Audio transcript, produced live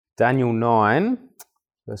Daniel 9,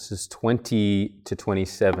 verses 20 to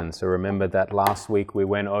 27. So remember that last week we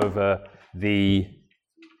went over the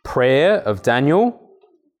prayer of Daniel.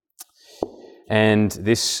 And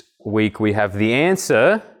this week we have the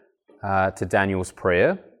answer to Daniel's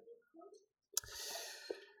prayer.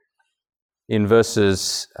 In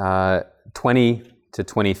verses 20 to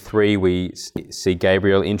 23, we see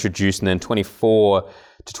Gabriel introduced, and then 24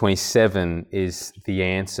 to 27 is the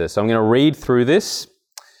answer. So I'm going to read through this,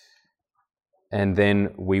 and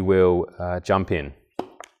then we will jump in.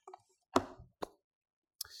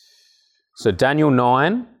 So Daniel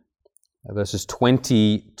 9, verses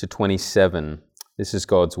 20 to 27. This is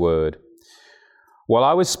God's word. While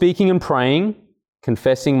I was speaking and praying,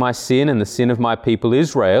 confessing my sin and the sin of my people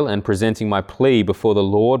Israel, and presenting my plea before the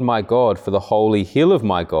Lord my God for the holy hill of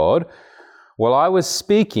my God, while I was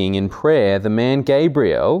speaking in prayer, the man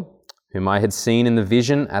Gabriel, whom I had seen in the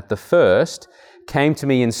vision at the first, came to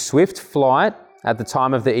me in swift flight at the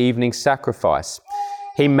time of the evening sacrifice.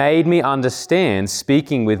 He made me understand,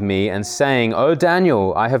 speaking with me and saying, "O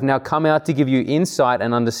Daniel, I have now come out to give you insight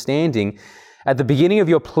and understanding. At the beginning of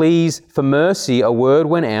your pleas for mercy, a word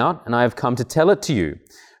went out, and I have come to tell it to you.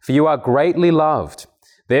 For you are greatly loved.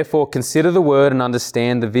 Therefore, consider the word and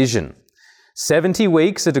understand the vision. 70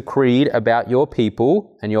 weeks are decreed about your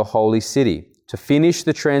people and your holy city, to finish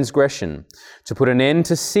the transgression, to put an end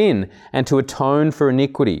to sin, and to atone for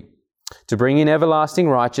iniquity, to bring in everlasting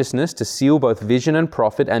righteousness, to seal both vision and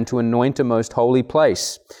prophet, and to anoint a most holy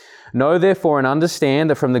place. Know therefore and understand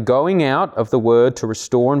that from the going out of the word to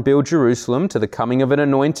restore and build Jerusalem to the coming of an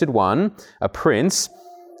anointed one, a prince,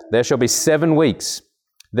 there shall be 7 weeks.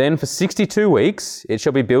 Then for 62 weeks it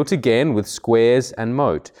shall be built again with squares and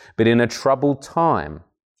moat, but in a troubled time.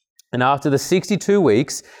 And after the 62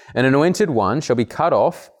 weeks, an anointed one shall be cut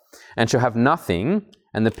off and shall have nothing,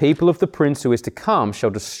 and the people of the prince who is to come shall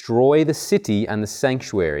destroy the city and the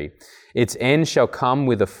sanctuary. Its end shall come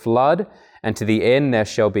with a flood, and to the end there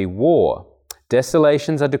shall be war.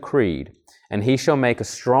 Desolations are decreed, and he shall make a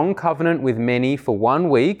strong covenant with many for 1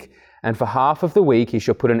 week, and for half of the week he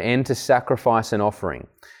shall put an end to sacrifice and offering.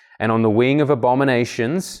 And on the wing of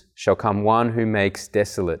abominations shall come one who makes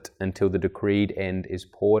desolate, until the decreed end is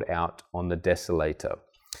poured out on the desolator."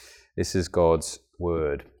 This is God's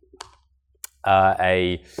word.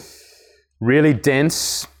 A really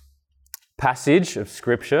dense passage of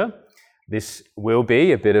Scripture. This will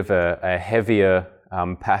be a bit of a heavier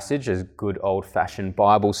passage, a good old-fashioned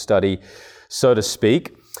Bible study, so to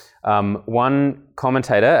speak. One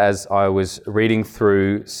commentator, as I was reading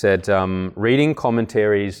through, said reading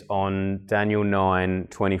commentaries on Daniel 9,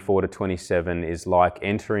 24 to 27 is like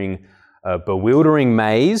entering a bewildering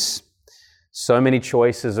maze. So many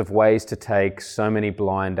choices of ways to take, so many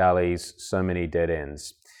blind alleys, so many dead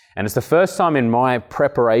ends. And it's the first time in my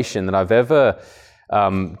preparation that I've ever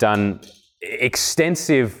done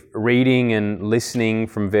extensive reading and listening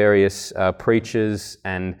from various preachers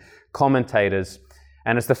and commentators.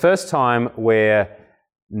 And it's the first time where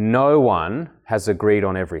no one has agreed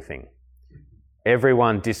on everything.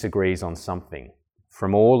 Everyone disagrees on something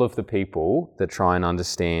from all of the people that try and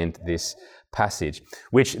understand this passage,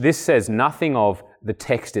 which this says nothing of the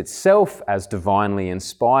text itself as divinely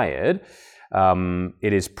inspired.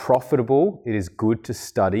 It is profitable, it is good to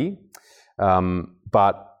study,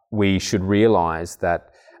 but we should realize that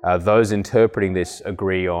those interpreting this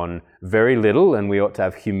agree on very little, and we ought to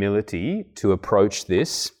have humility to approach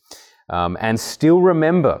this and still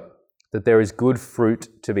remember that there is good fruit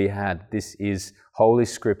to be had. This is Holy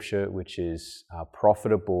Scripture, which is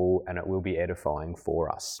profitable, and it will be edifying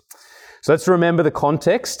for us. So let's remember the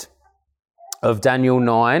context of Daniel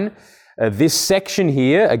 9. This section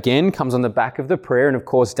here, again, comes on the back of the prayer, and of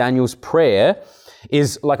course Daniel's prayer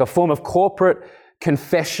is like a form of corporate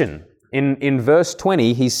confession. In verse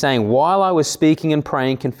 20, he's saying, "While I was speaking and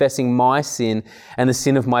praying, confessing my sin and the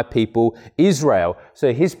sin of my people Israel."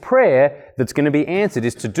 So his prayer that's going to be answered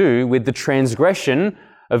is to do with the transgression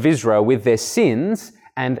of Israel, with their sins,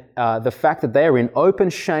 and the fact that they are in open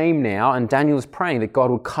shame now, and Daniel is praying that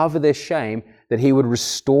God would cover their shame, that he would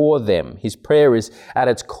restore them. His prayer is, at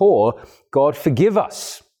its core, God, forgive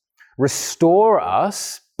us, restore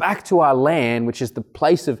us back to our land, which is the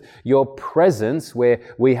place of your presence, where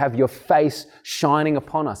we have your face shining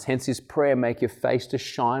upon us. Hence his prayer, make your face to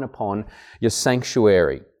shine upon your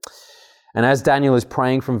sanctuary. And as Daniel is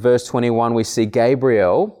praying from verse 21, we see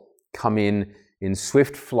Gabriel come in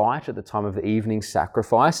swift flight at the time of the evening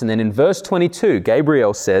sacrifice. And then in verse 22,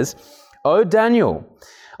 Gabriel says, "O Daniel,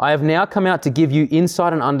 I have now come out to give you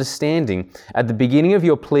insight and understanding. At the beginning of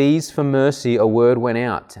your pleas for mercy, a word went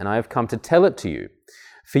out, and I have come to tell it to you.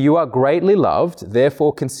 For you are greatly loved,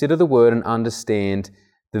 therefore consider the word and understand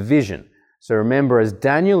the vision. So remember, as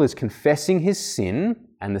Daniel is confessing his sin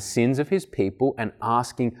and the sins of his people and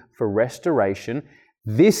asking for restoration,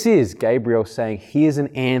 this is Gabriel saying, here's an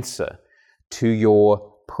answer to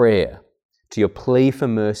your prayer, to your plea for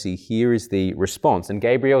mercy. Here is the response. And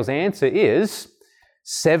Gabriel's answer is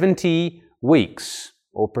 70 weeks,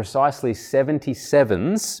 or precisely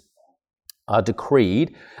 77s, are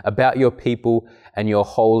decreed about your people and your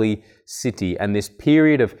holy city. And this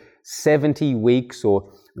period of 70 weeks,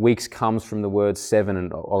 or weeks comes from the word seven,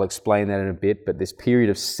 and I'll explain that in a bit, but this period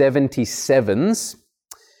of 77s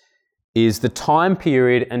is the time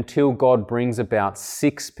period until God brings about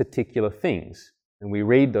 6 particular things. And we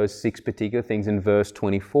read those 6 particular things in verse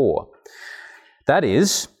 24. That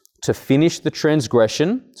is, to finish the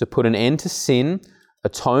transgression, to put an end to sin,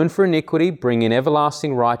 atone for iniquity, bring in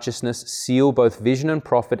everlasting righteousness, seal both vision and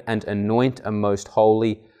prophet, and anoint a most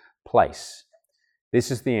holy place. This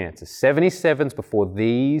is the answer. 77s before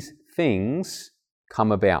these things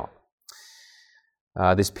come about.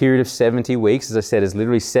 This period of 70 weeks, as I said, is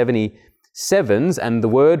literally 77s, and the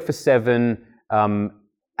word for 7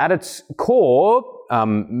 at its core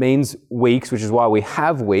means weeks, which is why we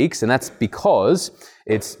have weeks, and that's because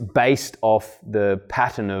it's based off the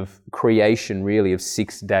pattern of creation, really, of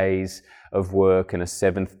 6 days of work and a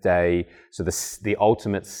 7th day. So the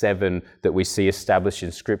ultimate 7 that we see established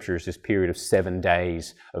in Scripture is this period of 7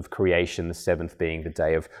 days of creation, the 7th being the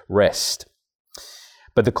day of rest.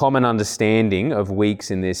 But the common understanding of weeks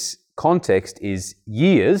in this context is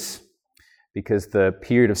years, because the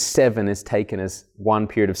period of 7 is taken as one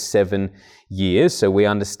period of 7 years. So we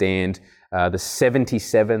understand the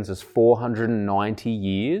 77s as 490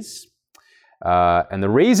 years. And the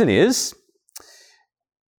reason is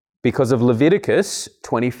because of Leviticus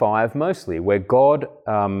 25 mostly, where God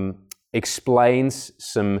explains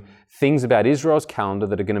some things about Israel's calendar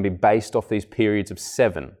that are going to be based off these periods of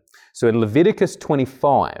 7. So in Leviticus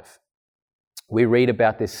 25, we read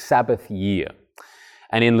about this Sabbath year.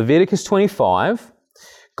 And in Leviticus 25,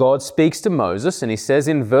 God speaks to Moses, and he says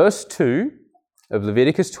in verse 2 of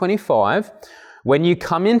Leviticus 25, when you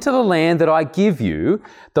come into the land that I give you,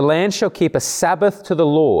 the land shall keep a Sabbath to the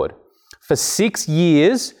Lord. For 6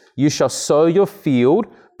 years you shall sow your field,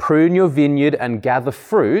 prune your vineyard, and gather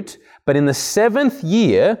fruit. But in the 7th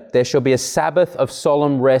year there shall be a Sabbath of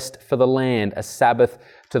solemn rest for the land, a Sabbath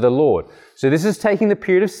to the Lord. So this is taking the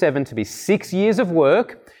period of 7 to be 6 years of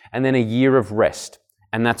work and then a year of rest.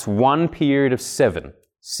 And that's one period of 7.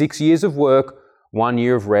 6 years of work, 1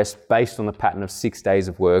 year of rest, based on the pattern of 6 days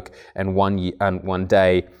of work and 1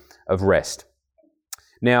 day of rest.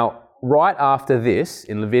 Now, right after this,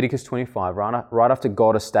 in Leviticus 25, right after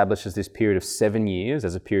God establishes this period of 7 years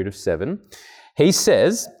as a period of 7, he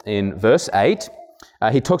says in verse 8,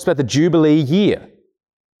 he talks about the Jubilee year.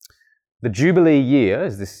 The Jubilee year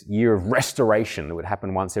is this year of restoration that would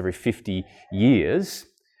happen once every 50 years.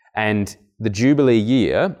 And the Jubilee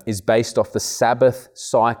year is based off the Sabbath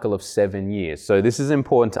cycle of 7 years. So this is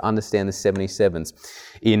important to understand the 77s.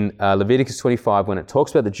 In Leviticus 25, when it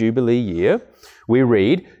talks about the Jubilee year, we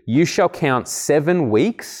read, you shall count 7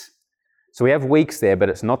 weeks. So we have weeks there, but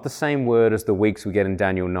it's not the same word as the weeks we get in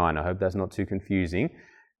Daniel 9. I hope that's not too confusing.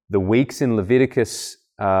 The weeks in Leviticus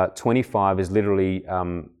 25 is literally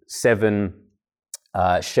 7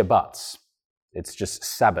 Shabbats. It's just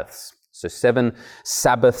Sabbaths. So 7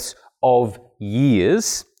 Sabbaths of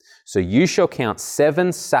years. So you shall count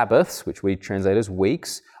 7 Sabbaths, which we translate as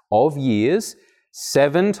weeks, of years,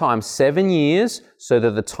 7 times 7 years, so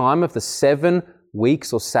that the time of the 7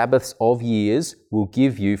 weeks or Sabbaths of years will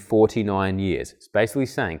give you 49 years. It's basically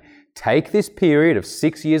saying, take this period of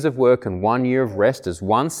 6 years of work and 1 year of rest as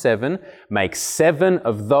 1 7, make 7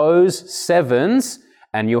 of those 7s,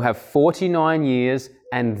 and you'll have 49 years,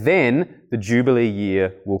 and then the Jubilee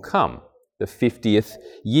year will come. The 50th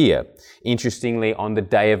year. Interestingly, on the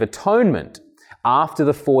Day of Atonement, after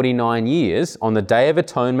the 49 years, on the Day of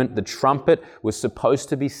Atonement, the trumpet was supposed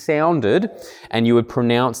to be sounded and you would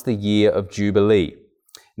pronounce the year of Jubilee.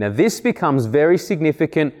 Now, this becomes very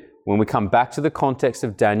significant when we come back to the context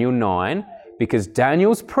of Daniel 9, because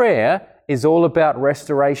Daniel's prayer is all about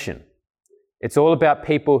restoration. It's all about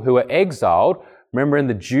people who are exiled. Remember, in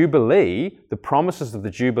the Jubilee, the promises of the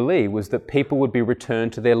Jubilee was that people would be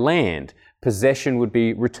returned to their land. Possession would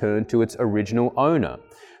be returned to its original owner.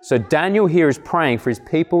 So Daniel here is praying for his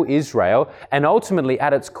people Israel, and ultimately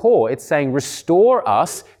at its core, it's saying, restore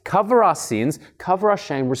us, cover our sins, cover our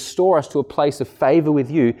shame, restore us to a place of favor with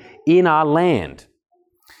you in our land.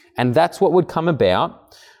 And that's what would come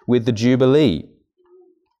about with the Jubilee.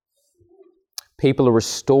 people are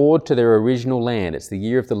restored to their original land. It's the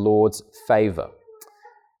year of the Lord's favour.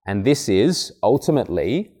 And this is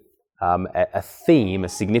ultimately a theme, a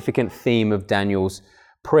significant theme of Daniel's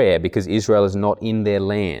prayer, because Israel is not in their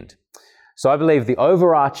land. So I believe the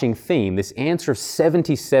overarching theme, this answer of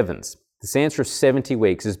 77s, this answer of 70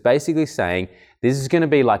 weeks, is basically saying this is going to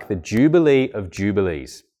be like the Jubilee of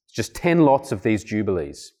Jubilees. It's just 10 lots of these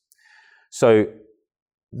Jubilees. So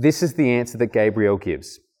this is the answer that Gabriel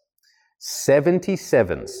gives.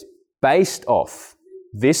 77s, based off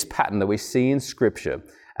this pattern that we see in Scripture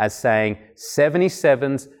as saying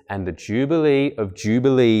 77s and the Jubilee of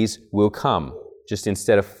Jubilees will come. Just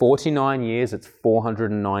instead of 49 years, it's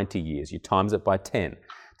 490 years. You times it by 10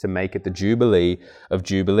 to make it the Jubilee of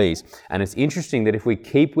Jubilees. And it's interesting that if we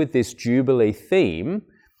keep with this Jubilee theme,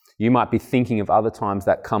 you might be thinking of other times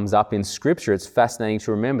that comes up in Scripture. It's fascinating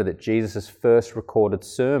to remember that Jesus' first recorded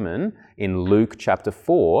sermon in Luke chapter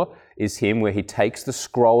 4 is him where he takes the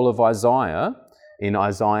scroll of Isaiah in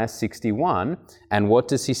Isaiah 61. And what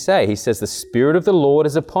does he say? He says, "The Spirit of the Lord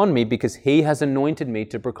is upon me because he has anointed me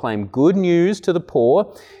to proclaim good news to the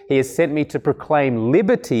poor. He has sent me to proclaim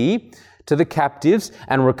liberty to the captives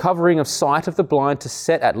and recovering of sight of the blind, to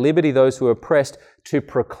set at liberty those who are oppressed, to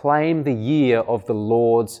proclaim the year of the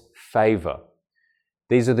Lord's favour."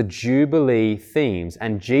 These are the Jubilee themes.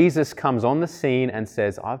 And Jesus comes on the scene and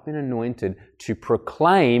says, "I've been anointed to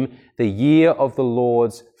proclaim the year of the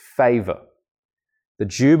Lord's favour." The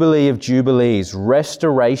Jubilee of Jubilees,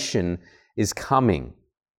 restoration is coming.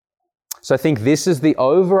 So I think this is the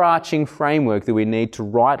overarching framework that we need to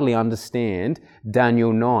rightly understand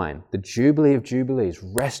Daniel 9. The Jubilee of Jubilees,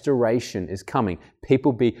 restoration is coming.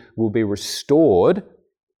 People will be restored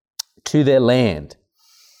to their land.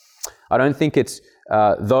 I don't think it's,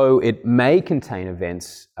 though it may contain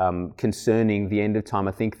events concerning the end of time,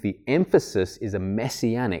 I think the emphasis is a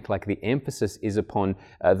messianic, like the emphasis is upon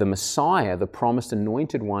the Messiah, the promised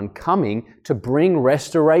anointed one, coming to bring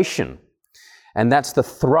restoration. And that's the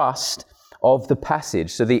thrust of the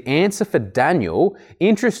passage. So the answer for Daniel,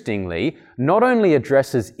 interestingly, not only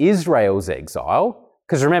addresses Israel's exile,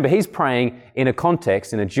 because remember, he's praying in a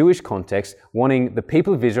context, in a Jewish context, wanting the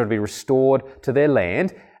people of Israel to be restored to their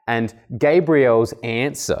land. And Gabriel's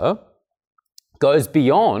answer goes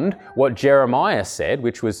beyond what Jeremiah said,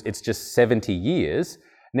 which was it's just 70 years.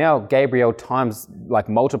 Now Gabriel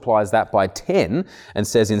multiplies that by 10 and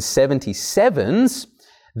says in 77s,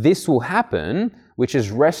 this will happen, which is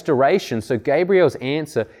restoration. So Gabriel's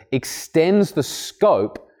answer extends the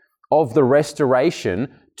scope of the restoration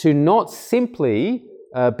to not simply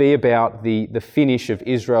be about the finish of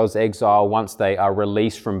Israel's exile once they are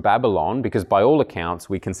released from Babylon, because by all accounts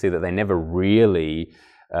we can see that they never really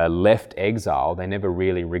left exile. They never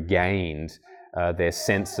really regained their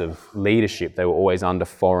sense of leadership. They were always under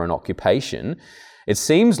foreign occupation. It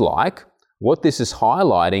seems like what this is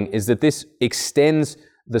highlighting is that this extends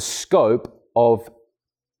the scope of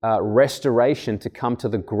restoration to come to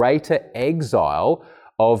the greater exile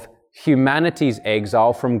of humanity's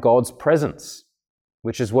exile from God's presence,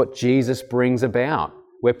 which is what Jesus brings about,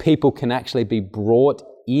 where people can actually be brought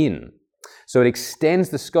in. So it extends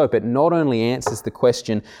the scope. It not only answers the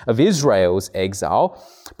question of Israel's exile,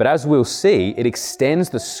 but as we'll see, it extends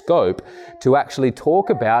the scope to actually talk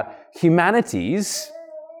about humanity's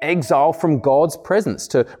exile from God's presence,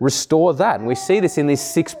 to restore that. And we see this in these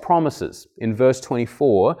 6 promises in verse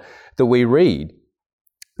 24 that we read.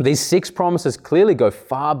 These 6 promises clearly go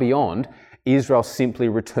far beyond Israel simply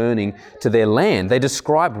returning to their land. They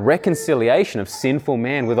describe reconciliation of sinful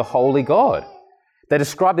man with a holy God. They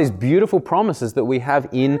describe these beautiful promises that we have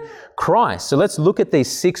in Christ. So let's look at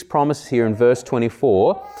these 6 promises here in verse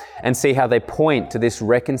 24 and see how they point to this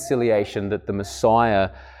reconciliation that the Messiah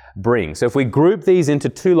brings. So if we group these into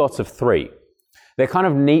 2 lots of 3, they're kind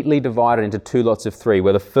of neatly divided into 2 lots of 3,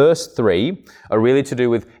 where the first 3 are really to do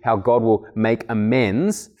with how God will make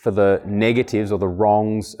amends for the negatives or the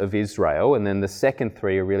wrongs of Israel. And then the second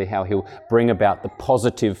 3 are really how he'll bring about the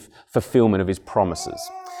positive fulfillment of his promises.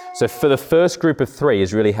 So for the first group of 3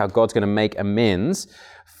 is really how God's going to make amends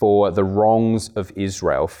for the wrongs of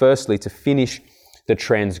Israel. Firstly, to finish the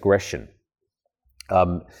transgression.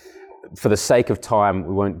 For the sake of time,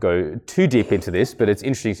 we won't go too deep into this, but it's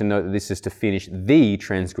interesting to note that this is to finish the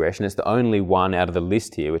transgression. It's the only one out of the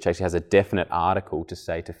list here which actually has a definite article to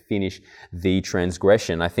say to finish the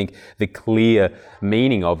transgression. I think the clear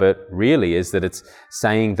meaning of it really is that it's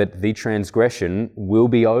saying that the transgression will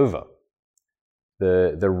be over.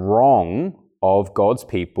 The wrong of God's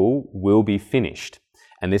people will be finished.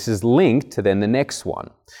 And this is linked to then the next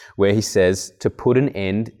one, where he says to put an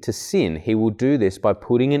end to sin. He will do this by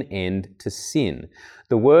putting an end to sin.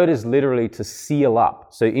 The word is literally to seal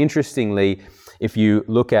up. So interestingly, if you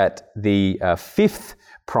look at the fifth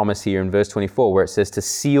promise here in verse 24, where it says to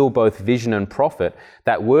seal both vision and prophet,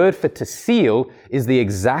 that word for to seal is the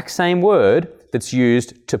exact same word that's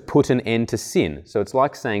used to put an end to sin. So it's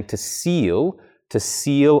like saying to seal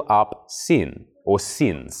up sin or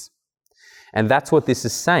sins. And that's what this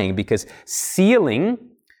is saying, because sealing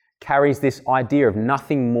carries this idea of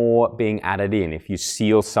nothing more being added in. If you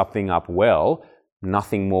seal something up well,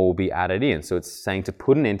 nothing more will be added in. So it's saying to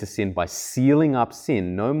put an end to sin by sealing up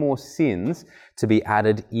sin, no more sins to be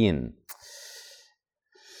added in.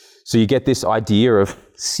 So you get this idea of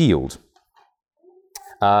sealed.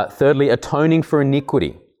 Thirdly, atoning for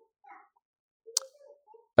iniquity.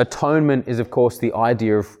 Atonement is, of course, the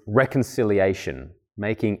idea of reconciliation,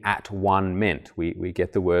 making at one meant. We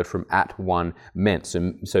get the word from at one meant.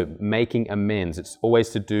 So making amends. It's always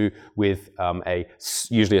to do with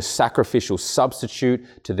usually a sacrificial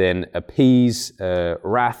substitute to then appease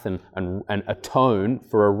wrath and atone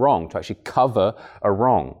for a wrong, to actually cover a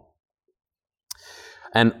wrong.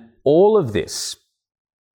 And all of this,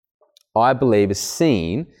 I believe, is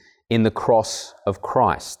seen in the cross of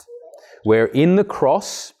Christ, where in the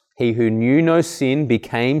cross, he who knew no sin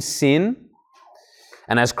became sin.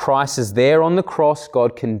 And as Christ is there on the cross,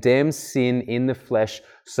 God condemns sin in the flesh.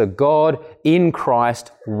 So God in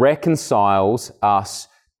Christ reconciles us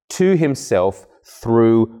to himself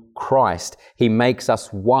through Christ. He makes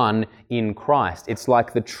us one in Christ. It's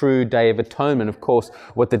like the true Day of Atonement. Of course,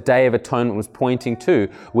 what the Day of Atonement was pointing to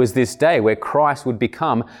was this day where Christ would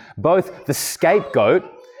become both the scapegoat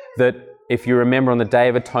that, if you remember, on the Day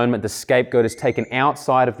of Atonement, the scapegoat is taken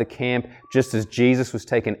outside of the camp, just as Jesus was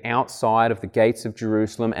taken outside of the gates of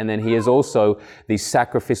Jerusalem. And then he is also the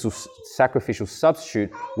sacrificial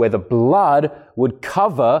substitute, where the blood would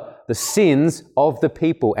cover the sins of the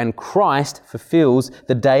people. And Christ fulfills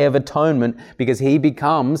the Day of Atonement because he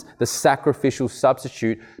becomes the sacrificial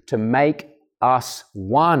substitute to make us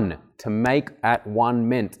one, to make at one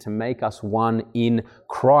meant, to make us one in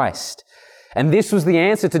Christ. And this was the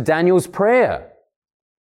answer to Daniel's prayer.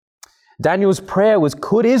 Daniel's prayer was,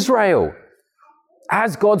 could Israel,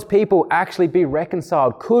 as God's people, actually be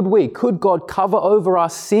reconciled? Could God cover over our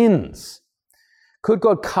sins? Could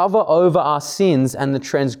God cover over our sins and the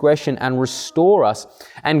transgression and restore us?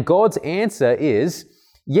 And God's answer is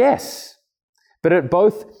yes. But it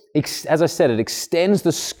both, as I said, it extends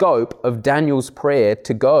the scope of Daniel's prayer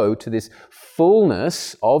to go to this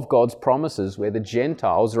fullness of God's promises, where the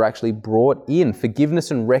Gentiles are actually brought in. Forgiveness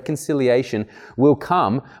and reconciliation will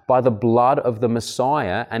come by the blood of the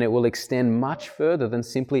Messiah, and it will extend much further than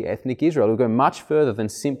simply ethnic Israel. It will go much further than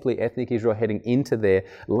simply ethnic Israel heading into their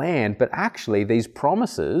land. But actually, these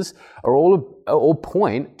promises are all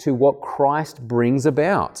point to what Christ brings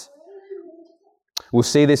about. We'll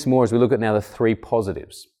see this more as we look at now the three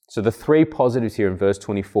positives. So the three positives here in verse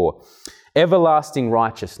 24. Everlasting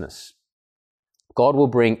righteousness. God will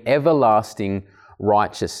bring everlasting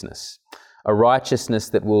righteousness, a righteousness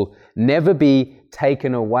that will never be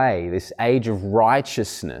taken away, this age of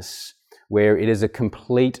righteousness where it is a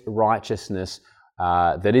complete righteousness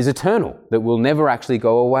that is eternal, that will never actually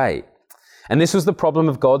go away. And this was the problem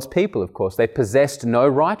of God's people, of course. They possessed no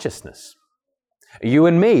righteousness. You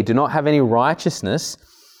and me do not have any righteousness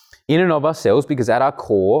in and of ourselves because at our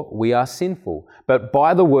core we are sinful. But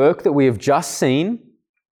by the work that we have just seen,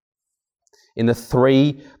 in the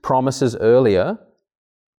three promises earlier,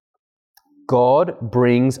 God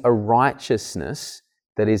brings a righteousness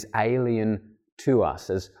that is alien to us,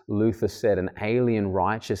 as Luther said, an alien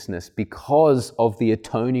righteousness because of the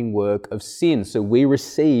atoning work of sin. So we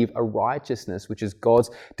receive a righteousness which is God's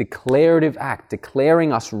declarative act,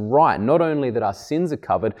 declaring us right. Not only that our sins are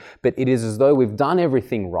covered, but it is as though we've done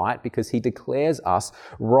everything right because he declares us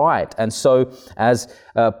right. And so, as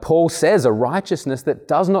Paul says, a righteousness that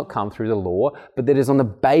does not come through the law, but that is on the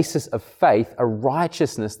basis of faith, a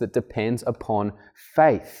righteousness that depends upon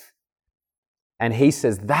faith. And he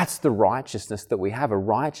says that's the righteousness that we have, a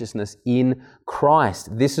righteousness in Christ.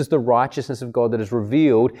 This is the righteousness of God that is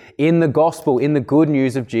revealed in the gospel, in the good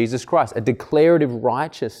news of Jesus Christ, a declarative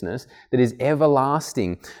righteousness that is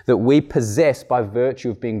everlasting, that we possess by virtue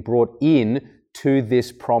of being brought in to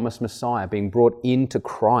this promised Messiah, being brought into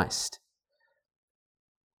Christ.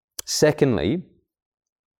 Secondly,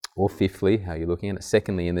 or fifthly, how are you looking at it?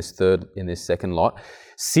 Secondly, in this second lot,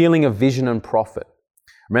 sealing of vision and prophet.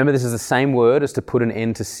 Remember, this is the same word as to put an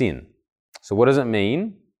end to sin. So what does it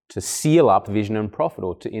mean to seal up vision and prophet,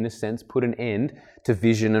 or to, in a sense, put an end to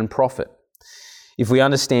vision and prophet? if we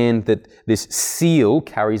understand that this seal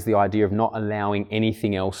carries the idea of not allowing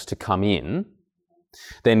anything else to come in,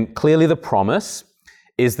 then clearly the promise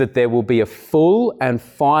is that there will be a full and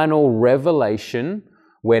final revelation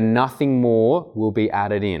where nothing more will be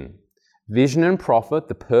added in. Vision and prophet,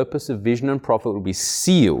 the purpose of vision and prophet will be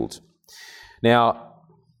sealed. Now,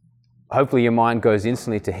 hopefully your mind goes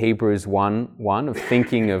instantly to Hebrews 1:1 of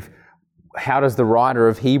thinking of how does the writer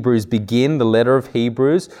of Hebrews begin the letter of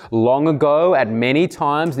Hebrews? Long ago, at many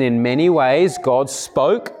times and in many ways, God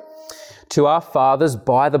spoke to our fathers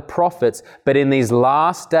by the prophets, but in these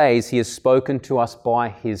last days, He has spoken to us by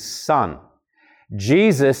His Son.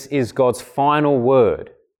 Jesus is God's final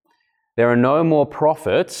word. There are no more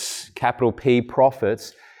prophets, capital P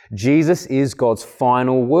prophets. Jesus is God's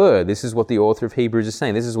final word. This is what the author of Hebrews is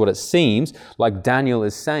saying. This is what it seems like Daniel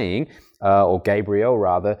is saying, or Gabriel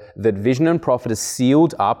rather, that vision and prophet is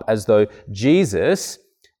sealed up as though Jesus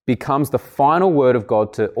becomes the final word of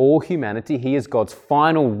God to all humanity. He is God's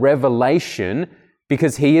final revelation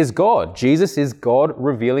because He is God. Jesus is God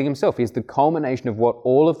revealing Himself. He is the culmination of what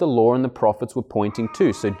all of the law and the prophets were pointing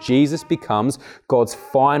to. So Jesus becomes God's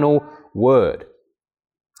final word.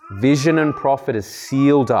 Vision and prophet is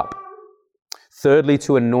sealed up. Thirdly,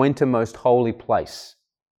 to anoint a most holy place.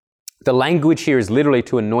 The language here is literally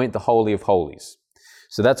to anoint the Holy of Holies.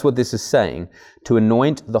 So that's what this is saying, to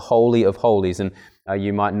anoint the Holy of Holies. And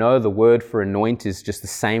you might know the word for anoint is just the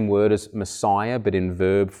same word as Messiah, but in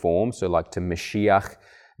verb form. So like to Mashiach,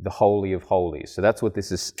 the Holy of Holies. So that's what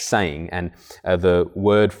this is saying. And the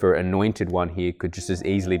word for anointed one here could just as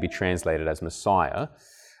easily be translated as Messiah.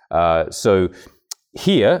 So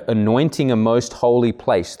here, anointing a most holy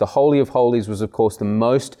place. The Holy of Holies was, of course, the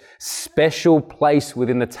most special place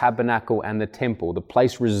within the tabernacle and the temple, the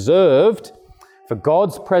place reserved for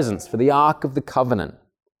God's presence, for the Ark of the Covenant,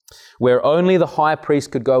 where only the high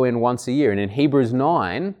priest could go in once a year. And in Hebrews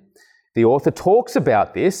 9, the author talks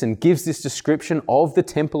about this and gives this description of the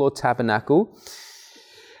temple or tabernacle,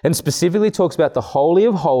 and specifically talks about the Holy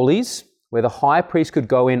of Holies, where the high priest could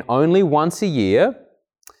go in only once a year.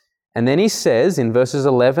 And then he says in verses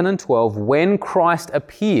 11 and 12, when Christ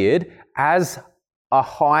appeared as a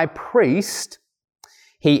high priest,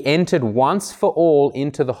 He entered once for all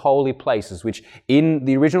into the holy places, which in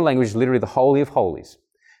the original language is literally the Holy of Holies,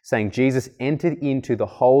 saying Jesus entered into the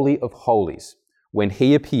Holy of Holies when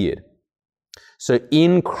He appeared. So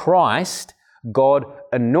in Christ, God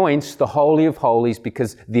anoints the Holy of Holies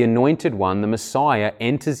because the Anointed One, the Messiah,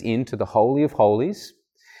 enters into the Holy of Holies,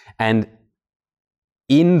 and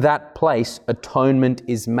in that place, atonement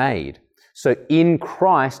is made. So in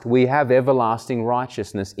Christ, we have everlasting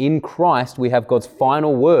righteousness. In Christ, we have God's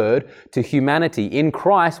final word to humanity. In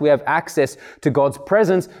Christ, we have access to God's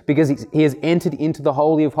presence because He has entered into the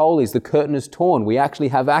Holy of Holies. The curtain is torn. We actually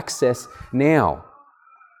have access now.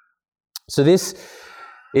 So this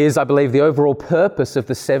is, I believe, the overall purpose of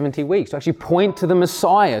the 70 weeks, to actually point to the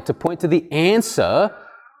Messiah, to point to the answer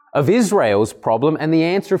of Israel's problem and the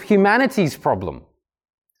answer of humanity's problem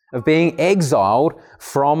of being exiled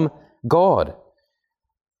from God.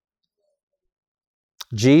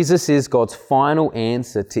 Jesus is God's final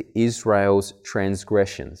answer to Israel's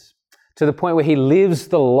transgressions, to the point where He lives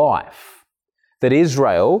the life that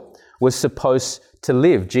Israel was supposed to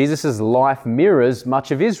live. Jesus' life mirrors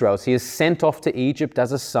much of Israel's. He is sent off to Egypt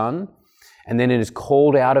as a son, and then it is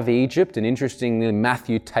called out of Egypt. And interestingly,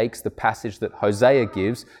 Matthew takes the passage that Hosea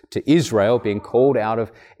gives to Israel being called out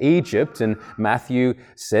of Egypt. And Matthew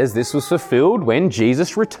says this was fulfilled when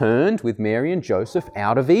Jesus returned with Mary and Joseph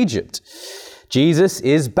out of Egypt. Jesus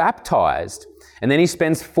is baptized, and then He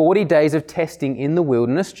spends 40 days of testing in the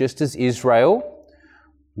wilderness, just as Israel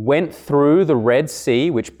went through the Red Sea,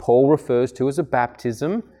 which Paul refers to as a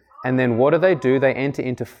baptism. And then what do? They enter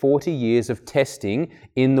into 40 years of testing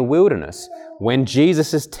in the wilderness. When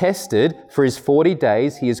Jesus is tested for His 40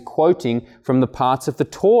 days, He is quoting from the parts of the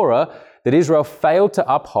Torah that Israel failed to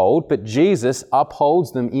uphold, but Jesus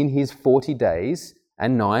upholds them in His 40 days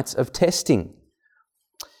and nights of testing.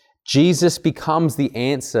 Jesus becomes the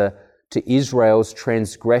answer to Israel's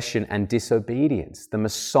transgression and disobedience. The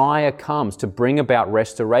Messiah comes to bring about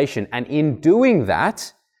restoration, and in doing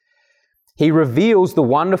that, He reveals the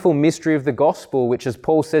wonderful mystery of the gospel, which, as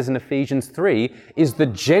Paul says in Ephesians 3, is the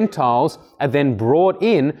Gentiles are then brought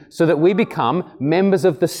in so that we become members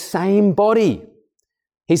of the same body.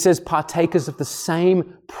 He says partakers of the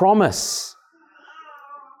same promise.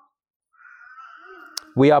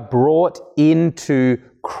 We are brought into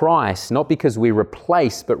Christ, not because we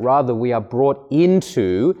replace, but rather we are brought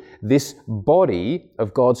into this body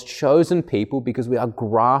of God's chosen people because we are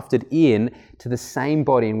grafted in to the same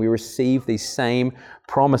body and we receive these same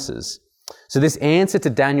promises. So this answer to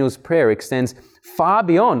Daniel's prayer extends far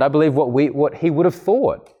beyond, I believe, what he would have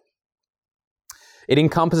thought. It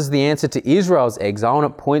encompasses the answer to Israel's exile,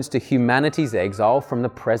 and it points to humanity's exile from the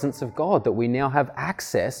presence of God, that we now have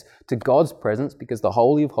access to God's presence because the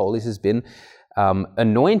Holy of Holies has been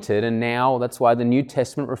anointed, and now that's why the New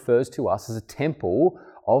Testament refers to us as a temple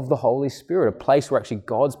of the Holy Spirit, a place where actually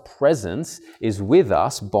God's presence is with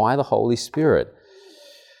us by the Holy Spirit.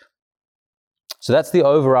 So that's the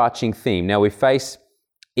overarching theme. Now we face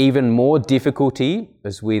even more difficulty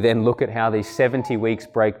as we then look at how these 70 weeks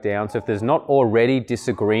break down. So if there's not already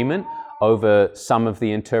disagreement over some of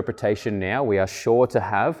the interpretation now, we are sure to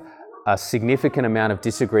have a significant amount of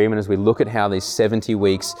disagreement as we look at how these 70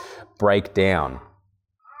 weeks break down.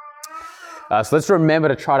 So let's remember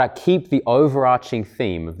to try to keep the overarching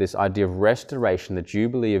theme of this idea of restoration, the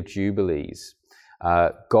Jubilee of Jubilees.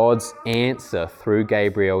 God's answer through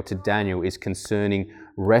Gabriel to Daniel is concerning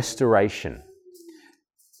restoration,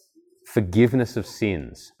 forgiveness of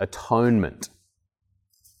sins, atonement.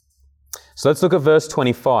 So let's look at verse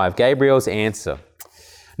 25, Gabriel's answer.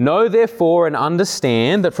 Know therefore and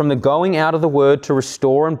understand that from the going out of the word to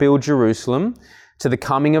restore and build Jerusalem to the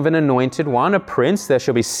coming of an anointed one, a prince, there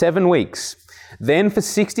shall be 7 weeks. Then for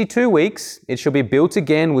 62 weeks it shall be built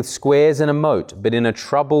again with squares and a moat, but in a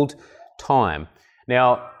troubled time.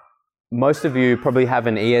 Now, most of you probably have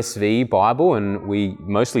an ESV Bible, and we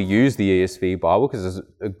mostly use the ESV Bible because it's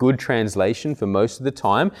a good translation for most of the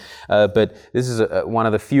time. But this is one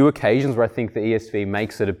of the few occasions where I think the ESV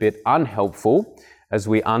makes it a bit unhelpful as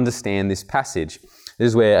we understand this passage. This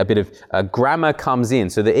is where a bit of grammar comes in.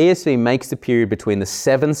 So the ESV makes the period between the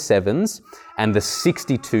 7 sevens and the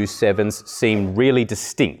 62 sevens seem really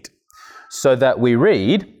distinct. So that we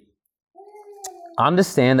read,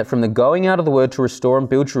 understand that from the going out of the word to restore and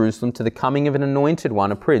build Jerusalem to the coming of an anointed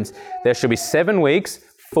one, a prince, there shall be 7 weeks,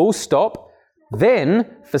 full stop.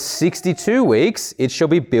 Then for 62 weeks it shall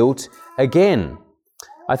be built again.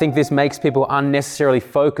 I think this makes people unnecessarily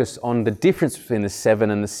focus on the difference between the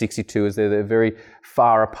 7 and the 62 as they're very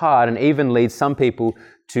far apart, and even leads some people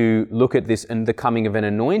to look at this and the coming of an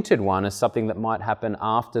anointed one as something that might happen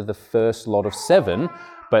after the first lot of 7,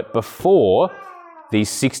 but before these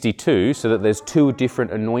 62, so that there's 2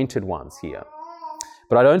 different anointed ones here.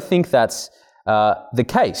 But I don't think that's the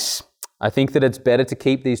case. I think that it's better to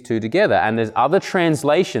keep these 2 together. And there's other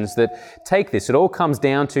translations that take this. It all comes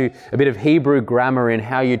down to a bit of Hebrew grammar in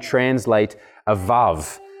how you translate a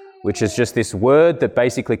vav, which is just this word that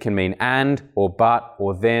basically can mean and or but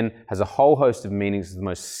or then, has a whole host of meanings. It's the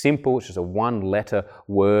most simple, it's just a 1-letter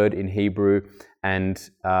word in Hebrew. And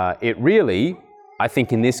it really, I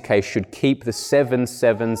think in this case, should keep the 7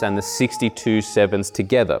 sevens and the 62 sevens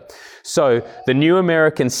together. So the New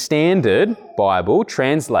American Standard Bible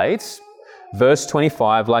translates verse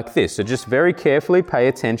 25 like this. So just very carefully pay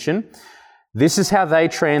attention. This is how they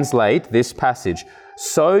translate this passage.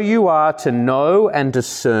 So you are to know and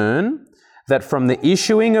discern that from the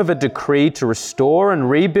issuing of a decree to restore and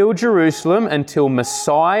rebuild Jerusalem until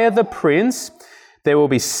Messiah the Prince, there will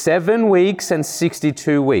be 7 weeks and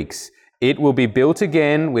 62 weeks. It will be built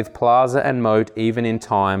again with plaza and moat even in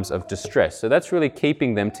times of distress. So that's really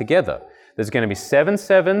keeping them together. There's going to be 7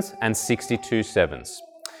 sevens and 62 sevens.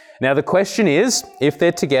 Now the question is, if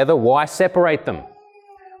they're together, why separate them?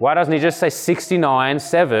 Why doesn't he just say 69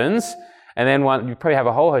 sevens? And then you probably have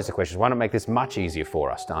a whole host of questions. Why not make this much easier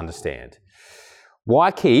for us to understand?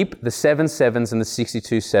 Why keep the 7 sevens and the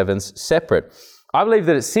 62 sevens separate? I believe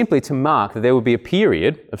that it's simply to mark that there will be a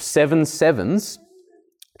period of 7 sevens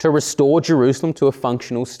to restore Jerusalem to a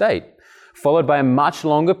functional state, followed by a much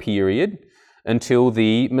longer period until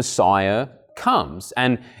the Messiah comes.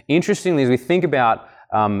 And interestingly, as we think about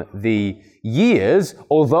the years,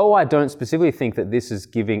 although I don't specifically think that this is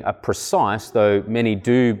giving a precise, though many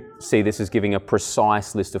do see this as giving a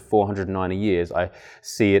precise list of 490 years, I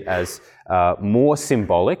see it as more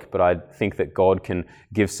symbolic, but I think that God can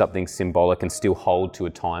give something symbolic and still hold to a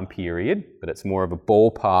time period, but it's more of a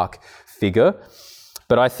ballpark figure.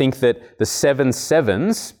 But I think that the 7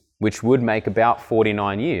 sevens, which would make about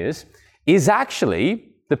 49 years, is actually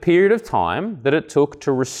the period of time that it took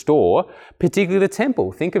to restore, particularly the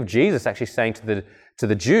temple. Think of Jesus actually saying to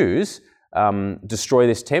the Jews, destroy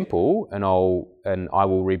this temple and I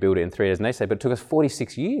will rebuild it in 3 days. And they say, but it took us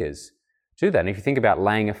 46 years to do that. And if you think about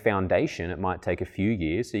laying a foundation, it might take a few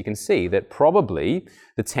years. So you can see that probably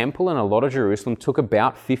the temple and a lot of Jerusalem took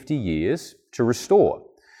about 50 years to restore.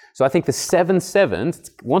 So I think the 7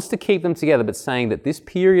 sevens wants to keep them together, but saying that this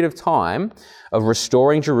period of time of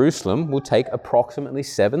restoring Jerusalem will take approximately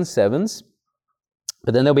 7 sevens,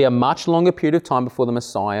 but then there'll be a much longer period of time before the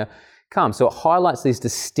Messiah comes. So it highlights these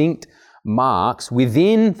distinct marks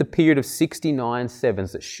within the period of 69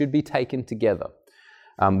 sevens that should be taken together.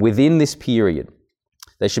 Within this period,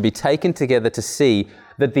 they should be taken together to see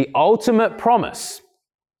that the ultimate promise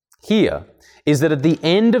here is that at the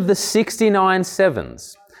end of the 69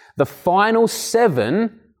 sevens, the final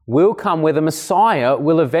 7 will come where the Messiah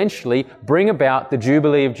will eventually bring about the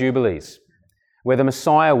Jubilee of Jubilees, where the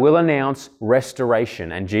Messiah will announce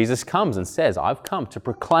restoration. And Jesus comes and says, I've come to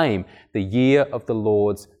proclaim the year of the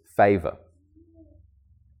Lord's favour.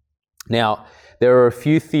 Now, there are a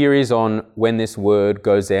few theories on when this word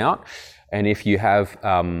goes out. And if you have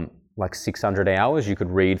like 600 hours, you could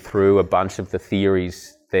read through a bunch of the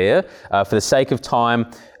theories there. For the sake of time,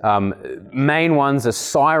 main ones are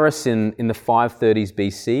Cyrus in the 530s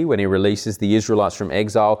BC when he releases the Israelites from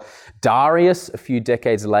exile. Darius a few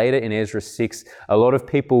decades later in Ezra 6. A lot of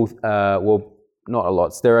people, well, not a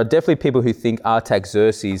lot. There are definitely people who think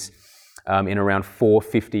Artaxerxes in around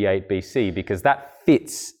 458 BC because that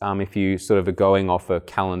fits, if you sort of are going off a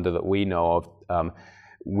calendar that we know of,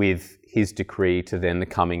 with his decree to then the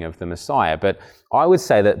coming of the Messiah. But I would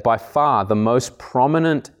say that by far the most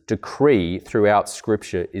prominent decree throughout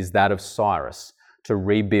Scripture is that of Cyrus to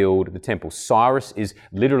rebuild the temple. Cyrus is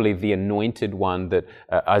literally the anointed one that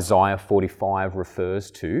Isaiah 45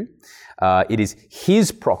 refers to. It is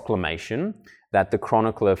his proclamation that the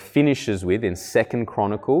chronicler finishes with in 2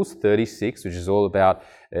 Chronicles 36, which is all about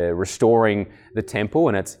restoring the temple,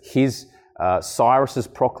 and it's his Cyrus's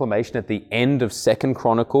proclamation at the end of 2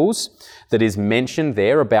 Chronicles that is mentioned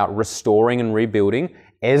there about restoring and rebuilding.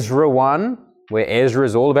 Ezra 1, where Ezra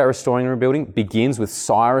is all about restoring and rebuilding, begins with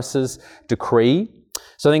Cyrus's decree.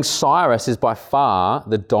 So I think Cyrus is by far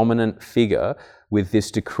the dominant figure with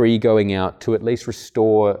this decree going out to at least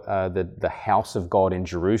restore the house of God in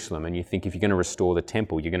Jerusalem. And you think if you're going to restore the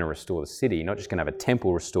temple, you're going to restore the city. You're not just going to have a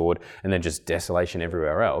temple restored and then just desolation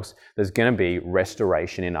everywhere else. There's going to be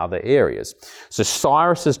restoration in other areas. So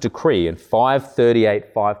Cyrus's decree in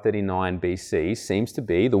 538, 539 BC seems to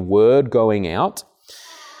be the word going out.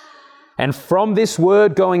 And from this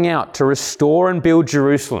word going out to restore and build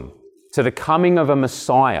Jerusalem, to the coming of a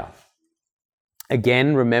Messiah.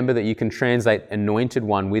 Again, remember that you can translate anointed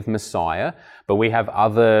one with Messiah, but we have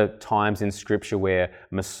other times in Scripture where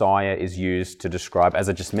Messiah is used to describe, as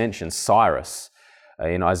I just mentioned, Cyrus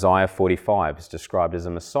in Isaiah 45 is described as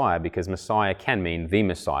a Messiah because Messiah can mean the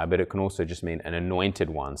Messiah, but it can also just mean an anointed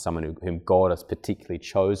one, someone whom God has particularly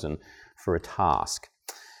chosen for a task.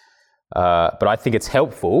 But I think it's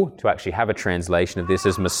helpful to actually have a translation of this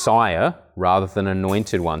as Messiah rather than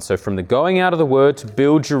anointed one. So from the going out of the word to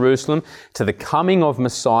build Jerusalem to the coming of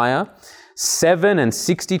Messiah, 7 and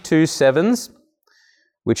 62 sevens,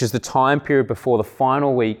 which is the time period before the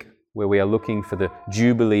final week where we are looking for the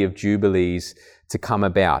Jubilee of Jubilees to come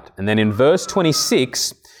about. And then in verse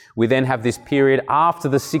 26, we then have this period after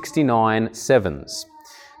the 69 sevens.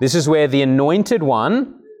 This is where the anointed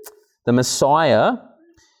one, the Messiah,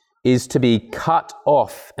 is to be cut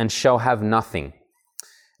off and shall have nothing.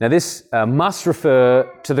 Now this must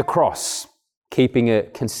refer to the cross, keeping a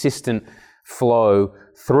consistent flow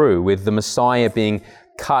through with the Messiah being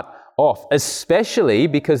cut off, especially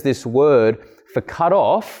because this word for cut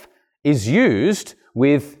off is used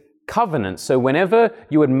with covenant. So whenever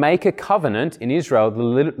you would make a covenant in Israel,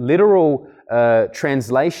 the literal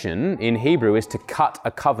translation in Hebrew is to cut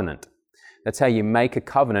a covenant. That's how you make a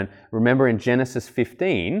covenant. Remember in Genesis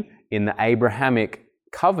 15, in the Abrahamic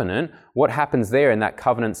covenant, what happens there in that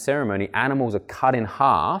covenant ceremony, animals are cut in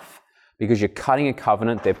half because you're cutting a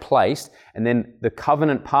covenant, they're placed, and then the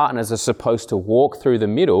covenant partners are supposed to walk through the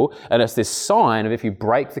middle, and it's this sign of if you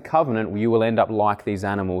break the covenant, you will end up like these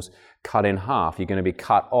animals cut in half. You're going to be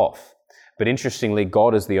cut off. But interestingly,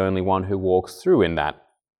 God is the only one who walks through in that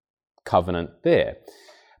covenant there.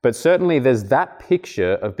 But certainly there's that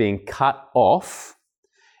picture of being cut off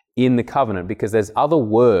in the covenant because there's other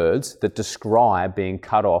words that describe being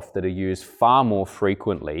cut off that are used far more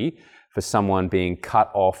frequently for someone being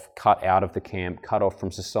cut off, cut out of the camp, cut off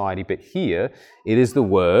from society. But here it is the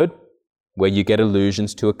word where you get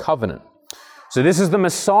allusions to a covenant. So this is the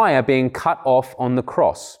Messiah being cut off on the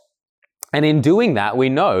cross. And in doing that, we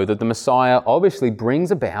know that the Messiah obviously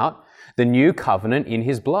brings about the new covenant in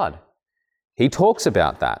his blood. He talks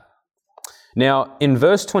about that. Now, in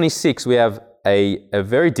verse 26, we have a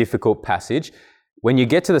very difficult passage. When you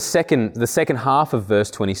get to the second half of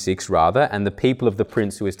verse 26, rather, and the people of the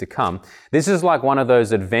prince who is to come, this is like one of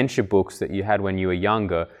those adventure books that you had when you were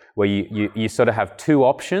younger, where you sort of have two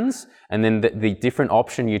options, and then the different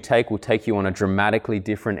option you take will take you on a dramatically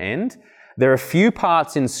different end. There are a few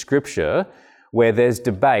parts in Scripture where there's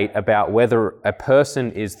debate about whether a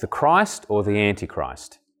person is the Christ or the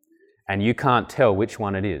Antichrist. and you can't tell which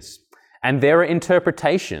one it is. And there are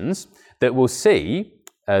interpretations that will see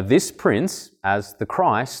this prince as the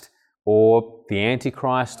Christ or the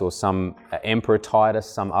Antichrist or some Emperor Titus,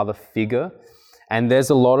 some other figure. And there's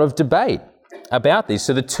a lot of debate about this.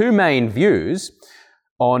 So the two main views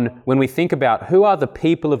on when we think about who are the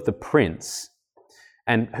people of the prince,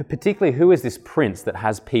 and particularly who is this prince that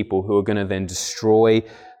has people who are going to then destroy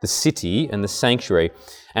the city and the sanctuary.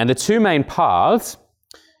 And the two main paths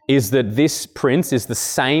is that this prince is the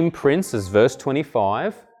same prince as verse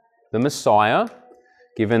 25, the Messiah,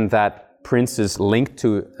 given that prince is linked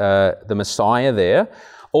to the Messiah there.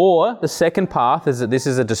 Or the second path is that this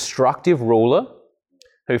is a destructive ruler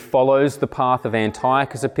who follows the path of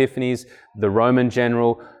Antiochus Epiphanes, the Roman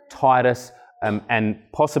general, Titus, and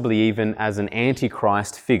possibly even as an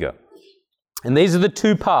antichrist figure. And these are the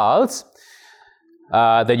two paths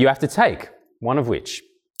that you have to take, one of which.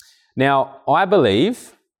 Now, I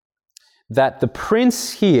believe that the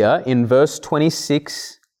prince here in verse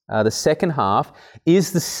 26, the second half,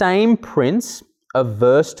 is the same prince of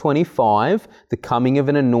verse 25, the coming of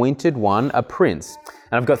an anointed one, a prince.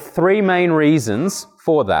 And I've got three main reasons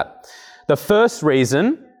for that. The first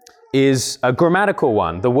reason is a grammatical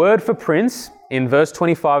one. The word for prince in verse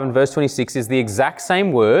 25 and verse 26 is the exact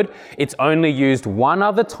same word. It's only used one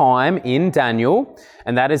other time in Daniel,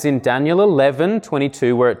 and that is in Daniel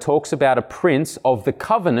 11:22, where it talks about a prince of the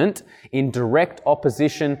covenant in direct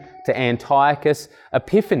opposition to Antiochus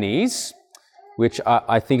Epiphanes, which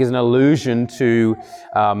I think is an allusion to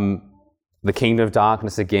the kingdom of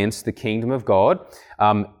darkness against the kingdom of God.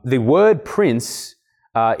 The word prince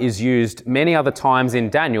is used many other times in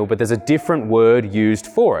Daniel, but there's a different word used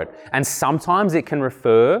for it. And sometimes it can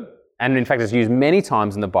refer, and in fact it's used many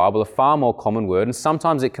times in the Bible, a far more common word, and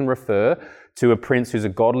sometimes it can refer to a prince who's a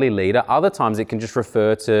godly leader. Other times it can just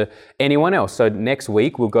refer to anyone else. So next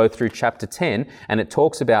week we'll go through chapter 10, and it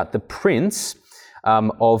talks about the prince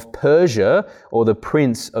of Persia or the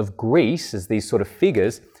prince of Greece as these sort of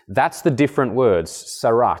figures. That's the different words,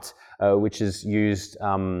 sarat, which is used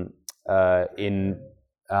in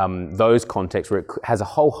those contexts where it has a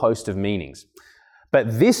whole host of meanings.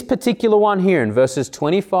 But this particular one here in verses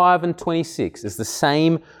 25 and 26 is the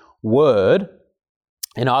same word,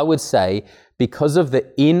 and I would say because of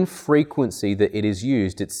the infrequency that it is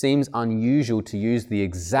used, it seems unusual to use the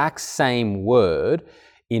exact same word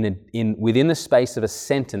within the space of a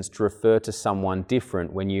sentence to refer to someone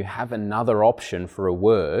different when you have another option for a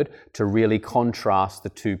word to really contrast the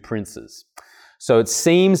two princes. So it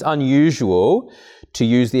seems unusual to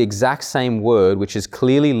use the exact same word, which is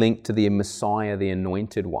clearly linked to the Messiah, the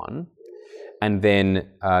anointed one, and then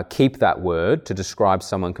keep that word to describe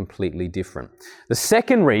someone completely different. The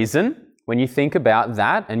second reason, when you think about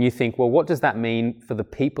that and you think, well, what does that mean for the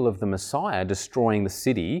people of the Messiah destroying the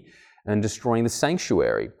city and destroying the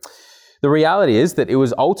sanctuary? The reality is that it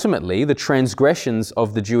was ultimately the transgressions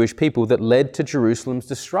of the Jewish people that led to Jerusalem's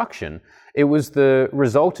destruction. It was the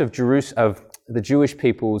result of the Jewish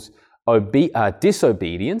people's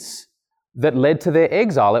disobedience that led to their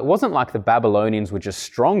exile. It wasn't like the Babylonians were just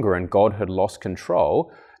stronger and God had lost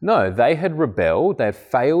control. No, they had rebelled, they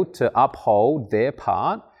failed to uphold their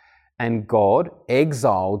part, and God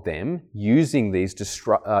exiled them using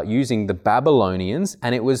the Babylonians,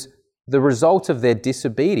 and it was the result of their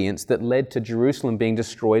disobedience that led to Jerusalem being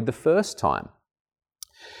destroyed the first time.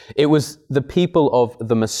 It was the people of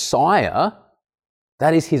the Messiah,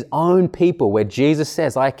 that is his own people, where Jesus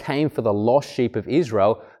says, I came for the lost sheep of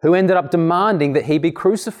Israel, who ended up demanding that he be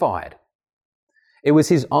crucified. It was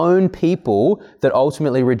his own people that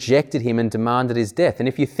ultimately rejected him and demanded his death. And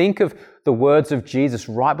if you think of the words of Jesus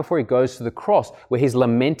right before he goes to the cross, where he's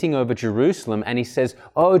lamenting over Jerusalem and he says,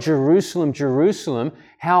 oh, Jerusalem, Jerusalem,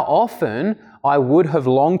 how often I would have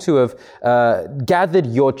longed to have gathered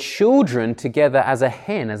your children together as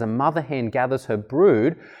a mother hen gathers her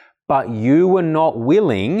brood, but you were not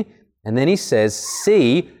willing. And then he says,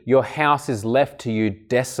 see, your house is left to you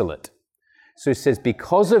desolate. So he says,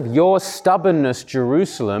 because of your stubbornness,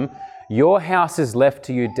 Jerusalem, your house is left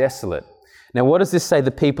to you desolate. Now, what does this say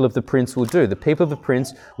the people of the prince will do? The people of the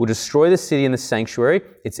prince will destroy the city and the sanctuary.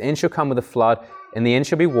 Its end shall come with a flood, and the end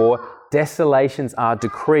shall be war. Desolations are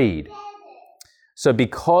decreed. So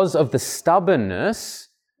because of the stubbornness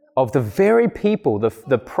of the very people,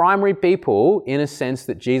 the primary people, in a sense,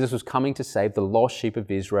 that Jesus was coming to save, the lost sheep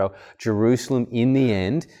of Israel, Jerusalem in the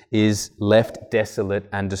end is left desolate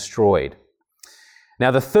and destroyed. Now,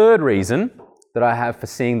 the third reason that I have for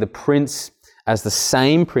seeing the prince as the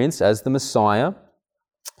same prince as the Messiah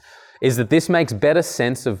is that this makes better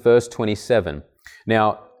sense of verse 27.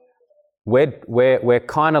 Now, we're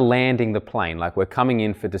kind of landing the plane, like we're coming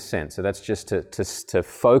in for descent. So that's just to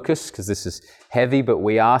focus, because this is heavy, but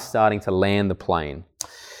we are starting to land the plane.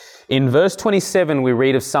 In verse 27, we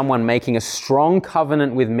read of someone making a strong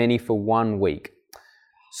covenant with many for 1 week.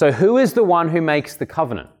 So who is the one who makes the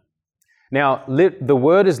covenant? Now, the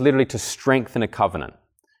word is literally to strengthen a covenant.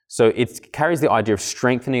 So it carries the idea of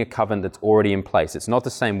strengthening a covenant that's already in place. It's not the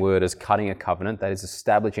same word as cutting a covenant, that is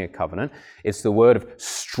establishing a covenant. It's the word of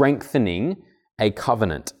strengthening a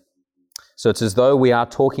covenant. So it's as though we are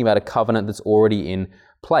talking about a covenant that's already in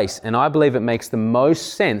place. And I believe it makes the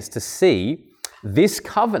most sense to see this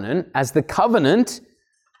covenant as the covenant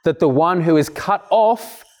that the one who is cut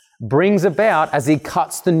off brings about as he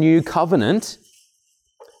cuts the new covenant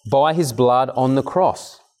by his blood on the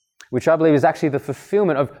cross, which I believe is actually the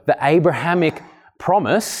fulfillment of the Abrahamic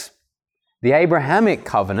promise, the Abrahamic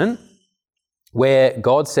covenant, where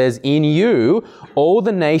God says, in you all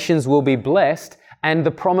the nations will be blessed, and the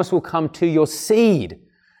promise will come to your seed,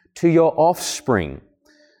 to your offspring.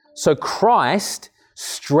 So Christ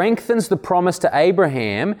strengthens the promise to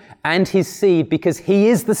Abraham and his seed because he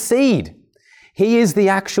is the seed. He is the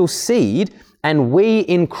actual seed, and we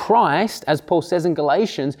in Christ, as Paul says in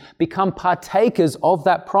Galatians, become partakers of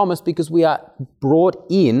that promise because we are brought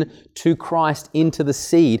in to Christ, into the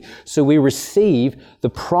seed. So we receive the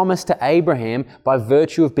promise to Abraham by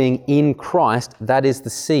virtue of being in Christ. That is the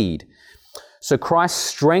seed. So Christ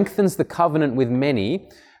strengthens the covenant with many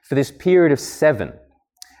for this period of 7.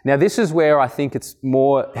 Now, this is where I think it's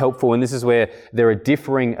more helpful, and this is where there are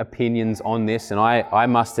differing opinions on this. And I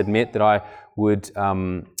must admit that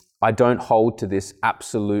I don't hold to this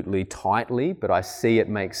absolutely tightly, but I see it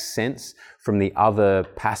makes sense from the other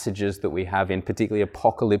passages that we have in particularly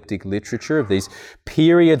apocalyptic literature of these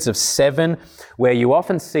periods of 7, where you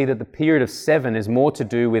often see that the period of 7 is more to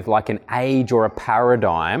do with like an age or a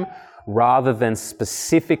paradigm rather than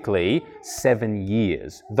specifically 7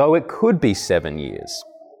 years, though it could be 7 years.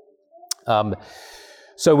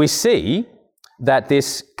 So we see that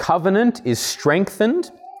this covenant is strengthened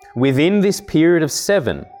within this period of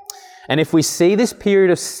 7. And if we see this period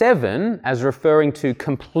of 7 as referring to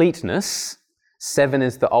completeness, 7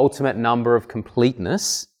 is the ultimate number of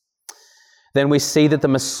completeness, then we see that the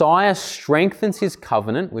Messiah strengthens his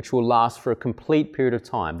covenant, which will last for a complete period of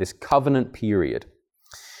time, this covenant period.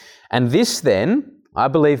 And this then, I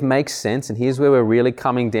believe, makes sense, and here's where we're really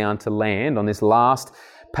coming down to land on this last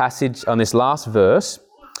passage, on this last verse.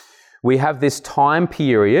 We have this time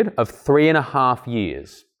period of 3.5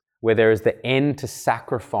 years where there is the end to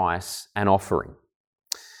sacrifice and offering.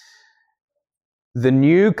 The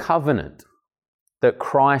new covenant that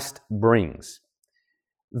Christ brings,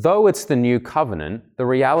 though it's the new covenant, the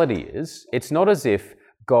reality is it's not as if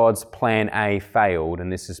God's plan A failed and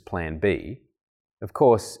this is plan B. Of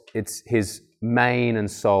course, it's his main and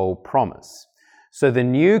sole promise. So the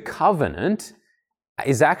new covenant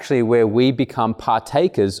is actually where we become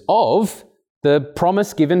partakers of the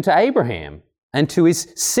promise given to Abraham and to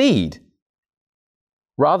his seed.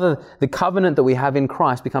 Rather, the covenant that we have in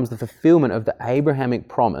Christ becomes the fulfillment of the Abrahamic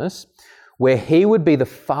promise, where he would be the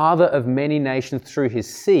father of many nations through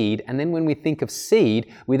his seed. And then when we think of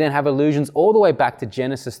seed, we then have allusions all the way back to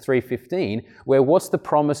Genesis 3:15, where what's the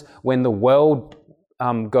promise when the world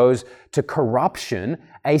goes to corruption?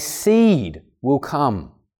 A seed will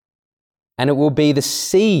come. And it will be the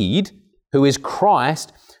seed, who is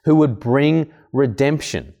Christ, who would bring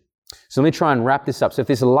redemption. So let me try and wrap this up. So if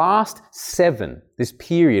this last 7, this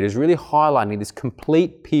period is really highlighting this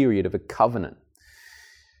complete period of a covenant,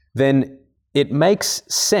 then it makes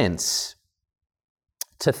sense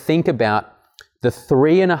to think about the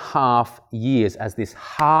 3.5 years as this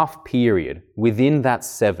half period within that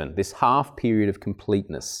 7, this half period of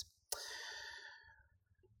completeness,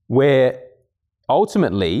 where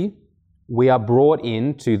ultimately we are brought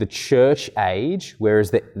into the church age,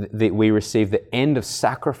 whereas we receive the end of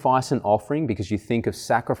sacrifice and offering, because you think of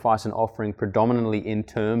sacrifice and offering predominantly in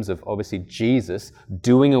terms of obviously Jesus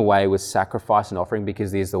doing away with sacrifice and offering,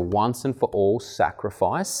 because there's the once and for all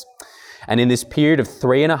sacrifice. And in this period of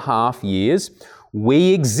 3.5 years,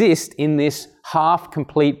 we exist in this half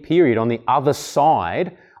complete period on the other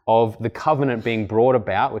side of the covenant being brought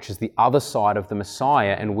about, which is the other side of the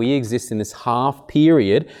Messiah, and we exist in this half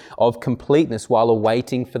period of completeness while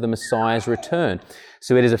awaiting for the Messiah's return.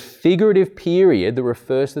 So it is a figurative period that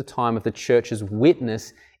refers to the time of the church's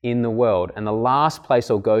witness in the world. And the last place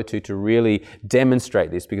I'll go to really demonstrate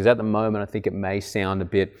this, because at the moment I think it may sound a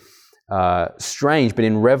bit strange, but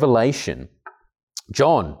in Revelation,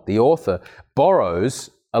 John, the author, borrows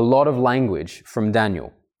a lot of language from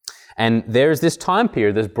Daniel. And there is this time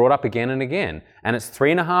period that's brought up again and again. And it's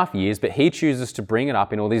 3.5 years, but he chooses to bring it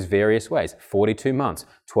up in all these various ways. 42 months,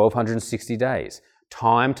 1,260 days,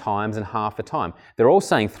 time, times, and half a time. They're all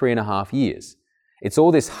saying 3.5 years. It's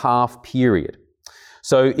all this half period.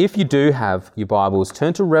 So if you do have your Bibles,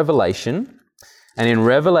 turn to Revelation. And in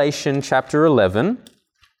Revelation chapter 11,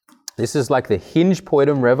 this is like the hinge point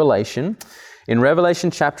of Revelation. In Revelation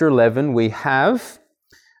chapter 11, we have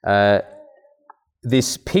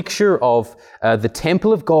this picture of the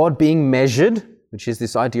temple of God being measured, which is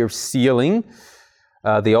this idea of sealing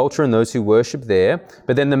the altar and those who worship there.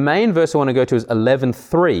 But then the main verse I want to go to is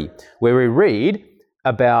 11:3, where we read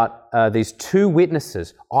about these two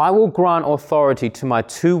witnesses. I will grant authority to my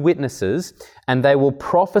two witnesses, and they will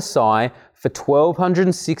prophesy for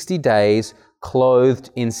 1,260 days, clothed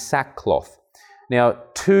in sackcloth. Now,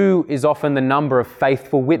 2 is often the number of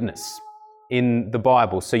faithful witness in the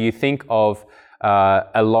Bible. So you think of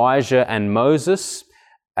Elijah and Moses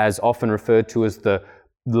as often referred to as the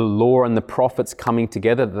law and the prophets coming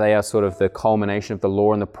together. They are sort of the culmination of the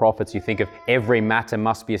law and the prophets. You think of every matter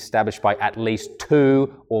must be established by at least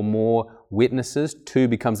 2 or more witnesses. 2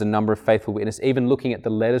 becomes the number of faithful witnesses. Even looking at the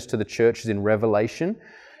letters to the churches in Revelation,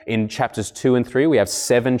 in chapters 2 and 3, we have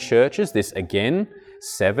 7 churches. This again,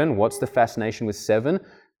 7. What's the fascination with 7?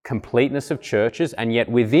 Completeness of churches. And yet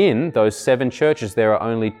within those 7 churches, there are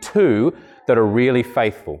only 2 that are really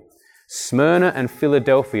faithful. Smyrna and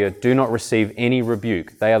Philadelphia do not receive any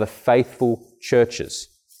rebuke. They are the faithful churches.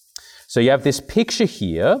 So you have this picture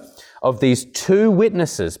here of these 2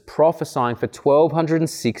 witnesses prophesying for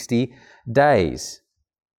 1,260 days.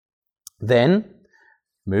 Then,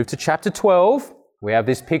 move to chapter 12. We have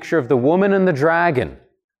this picture of the woman and the dragon.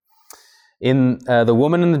 In the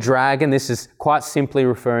woman and the dragon, this is quite simply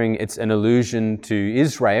it's an allusion to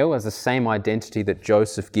Israel as the same identity that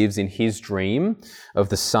Joseph gives in his dream of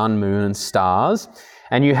the sun, moon, and stars.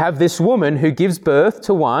 And you have this woman who gives birth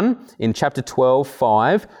to one in chapter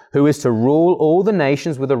 12:5, who is to rule all the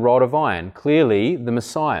nations with a rod of iron. Clearly, the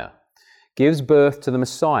Messiah. Gives birth to the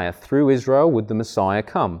Messiah. Through Israel would the Messiah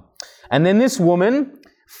come. And then this woman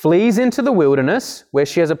flees into the wilderness, where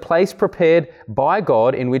she has a place prepared by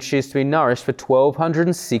God in which she is to be nourished for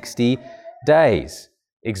 1,260 days.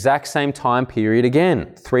 Exact same time period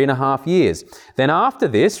again, 3.5 years. Then after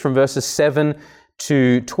this, from verses 7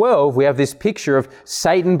 to 12, we have this picture of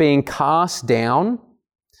Satan being cast down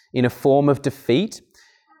in a form of defeat.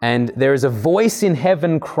 And there is a voice in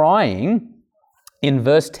heaven crying, in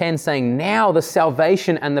verse 10, saying, now the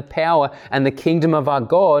salvation and the power and the kingdom of our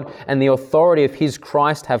God and the authority of his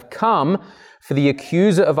Christ have come, for the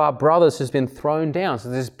accuser of our brothers has been thrown down. So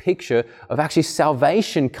there's this picture of actually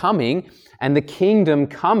salvation coming and the kingdom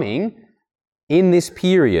coming in this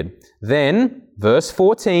period. Then, verse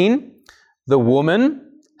 14, the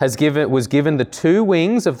woman was given the 2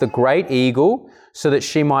 wings of the great eagle so that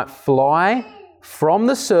she might fly from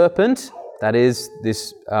the serpent. That is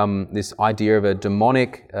this idea of a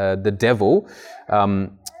demonic, the devil.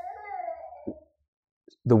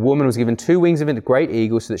 The woman was given 2 wings of a great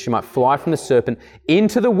eagle so that she might fly from the serpent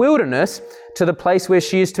into the wilderness to the place where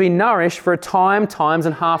she is to be nourished for a time, times,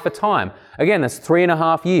 and half a time. Again, that's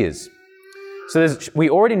 3.5 years. So we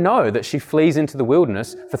already know that she flees into the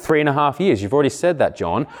wilderness for 3.5 years. You've already said that,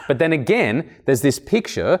 John. But then again, there's this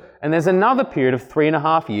picture, and there's another period of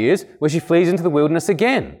 3.5 years where she flees into the wilderness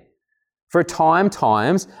again. For a time,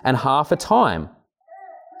 times, and half a time.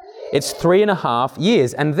 It's 3.5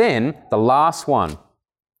 years. And then the last one,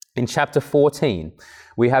 in chapter 14,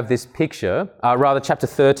 we have this picture, chapter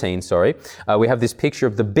 13, we have this picture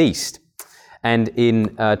of the beast. And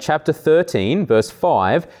in chapter 13, verse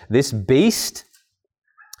 5, this beast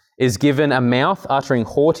is given a mouth uttering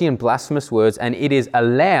haughty and blasphemous words, and it is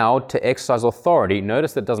allowed to exercise authority.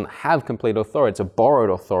 Notice that it doesn't have complete authority. It's a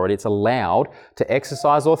borrowed authority. It's allowed to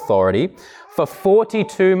exercise authority for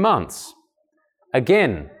 42 months.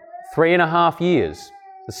 Again, 3.5 years.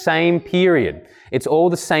 The same period. It's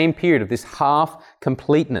all the same period of this half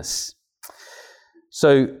completeness.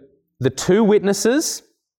 So the 2 witnesses,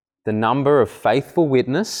 the number of faithful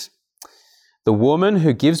witness, the woman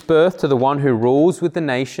who gives birth to the one who rules with the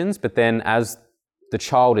nations, but then as the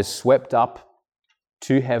child is swept up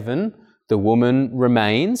to heaven, the woman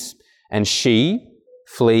remains and she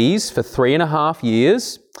flees for 3.5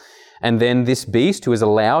 years. And then this beast who is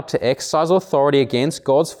allowed to exercise authority against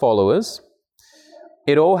God's followers.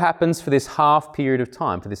 It all happens for this half period of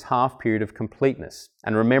time, for this half period of completeness.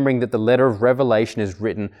 And remembering that the letter of Revelation is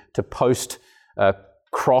written to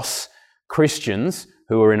cross Christians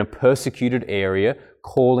who are in a persecuted area,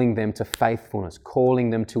 calling them to faithfulness, calling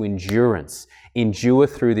them to endurance, endure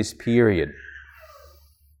through this period.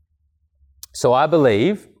 So I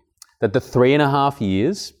believe that the 3.5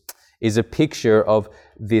 years is a picture of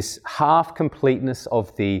this half completeness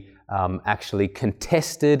of the actually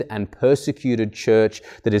contested and persecuted church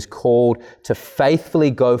that is called to faithfully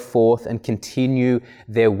go forth and continue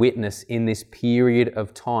their witness in this period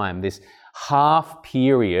of time, this half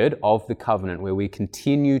period of the covenant where we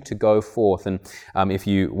continue to go forth. And if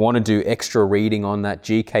you want to do extra reading on that,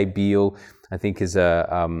 G.K. Beale, I think, is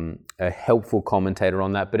a helpful commentator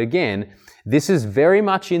on that. But again, this is very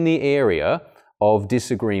much in the area of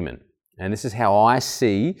disagreement. And this is how I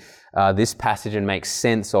see this passage and make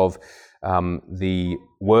sense of the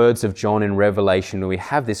words of John in Revelation, where we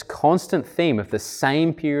have this constant theme of the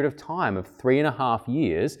same period of time of 3.5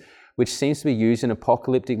 years, which seems to be used in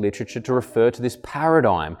apocalyptic literature to refer to this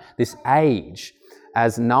paradigm, this age,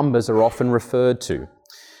 as numbers are often referred to.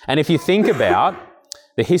 And if you think about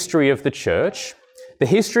the history of the church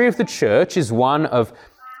is one of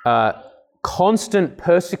constant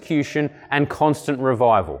persecution and constant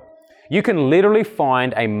revival. You can literally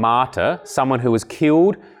find a martyr, someone who was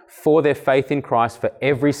killed for their faith in Christ, for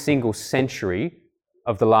every single century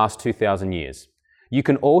of the last 2,000 years. You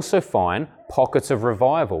can also find pockets of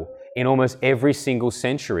revival in almost every single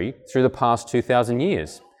century through the past 2,000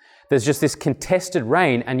 years. There's just this contested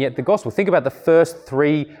reign, and yet the gospel. Think about the first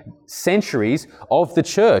 3 centuries of the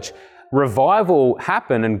church. Revival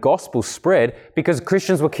happened and gospel spread because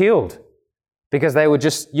Christians were killed, because they were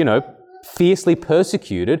just, fiercely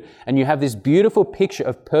persecuted. And you have this beautiful picture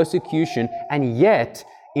of persecution and yet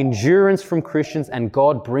endurance from Christians and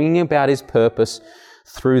God bringing about His purpose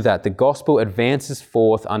through that. The gospel advances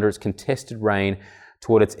forth under its contested reign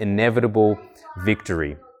toward its inevitable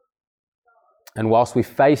victory. And whilst we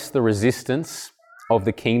face the resistance of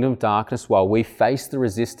the kingdom of darkness, while we face the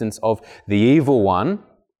resistance of the evil one,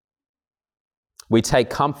 we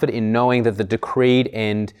take comfort in knowing that the decreed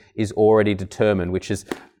end is already determined, which is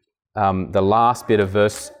the last bit of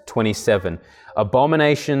verse 27.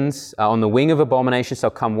 Abominations, on the wing of abomination shall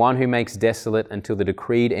come one who makes desolate until the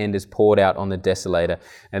decreed end is poured out on the desolator.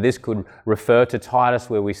 Now this could refer to Titus,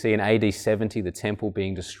 where we see in AD 70 the temple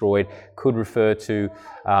being destroyed. Could refer to,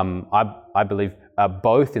 I believe,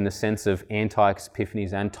 both in the sense of Antiochus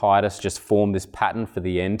Epiphanes and Titus just form this pattern for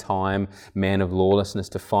the end time man of lawlessness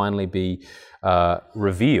to finally be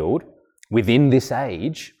revealed within this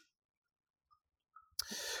age.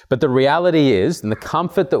 But the reality is, and the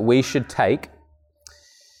comfort that we should take,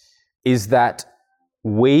 is that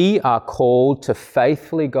we are called to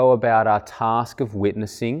faithfully go about our task of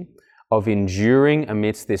witnessing, of enduring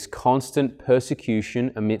amidst this constant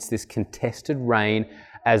persecution, amidst this contested reign,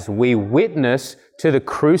 as we witness to the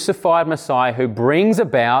crucified Messiah who brings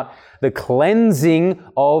about the cleansing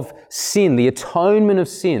of sin, the atonement of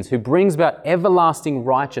sins, who brings about everlasting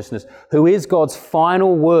righteousness, who is God's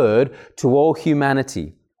final word to all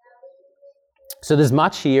humanity. So there's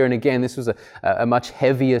much here, and again, this was a much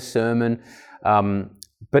heavier sermon,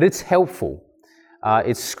 but it's helpful.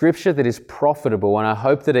 It's scripture that is profitable, and I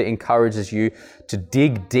hope that it encourages you to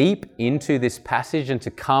dig deep into this passage and to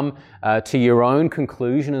come to your own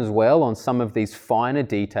conclusion as well on some of these finer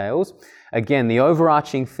details. Again, the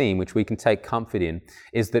overarching theme, which we can take comfort in,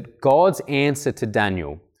 is that God's answer to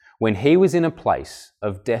Daniel, when he was in a place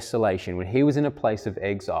of desolation, when he was in a place of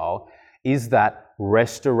exile, is that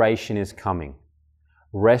restoration is coming.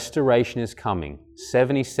 Restoration is coming.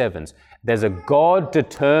 77s. There's a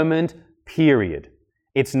God-determined period.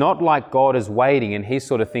 It's not like God is waiting and He's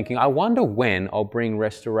sort of thinking, I wonder when I'll bring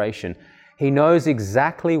restoration. He knows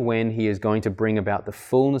exactly when He is going to bring about the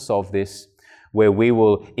fullness of this, where we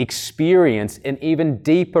will experience an even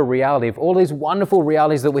deeper reality of all these wonderful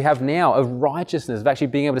realities that we have now of righteousness, of actually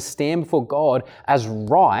being able to stand before God as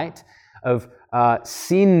right, of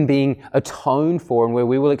sin being atoned for, and where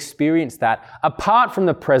we will experience that apart from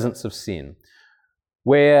the presence of sin,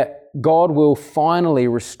 where God will finally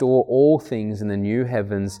restore all things in the new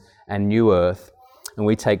heavens and new earth, and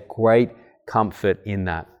we take great comfort in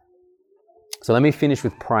that. So let me finish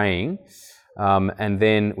with praying, and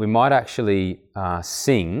then we might actually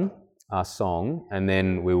sing our song, and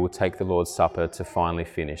then we will take the Lord's Supper to finally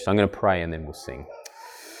finish. So I'm going to pray and then we'll sing.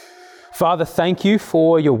 Father, thank you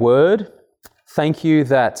for your word. Thank you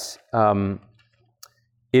that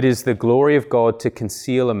it is the glory of God to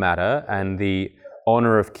conceal a matter and the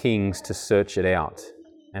honor of kings to search it out.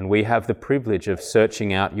 And we have the privilege of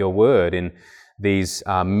searching out your word in these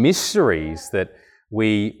mysteries that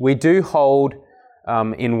we do hold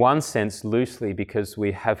in one sense loosely, because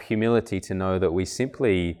we have humility to know that we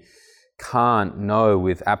simply can't know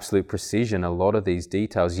with absolute precision a lot of these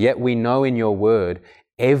details. Yet we know in your word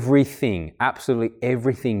everything, absolutely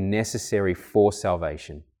everything necessary for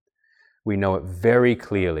salvation. We know it very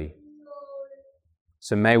clearly.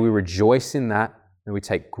 So may we rejoice in that. May we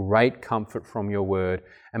take great comfort from your word.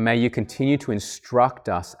 And may you continue to instruct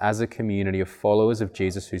us as a community of followers of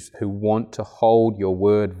Jesus who want to hold your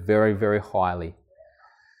word very, very highly.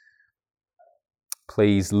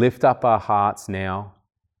 Please lift up our hearts now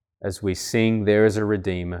as we sing, "There is a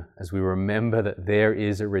Redeemer," as we remember that there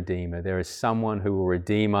is a Redeemer. There is someone who will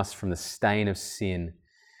redeem us from the stain of sin,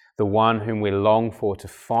 the one whom we long for to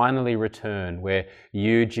finally return, where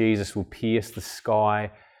you, Jesus, will pierce the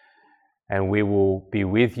sky and we will be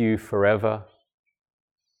with you forever,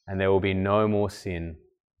 and there will be no more sin.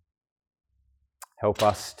 Help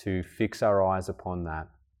us to fix our eyes upon that.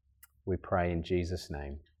 We pray in Jesus'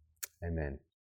 name. Amen.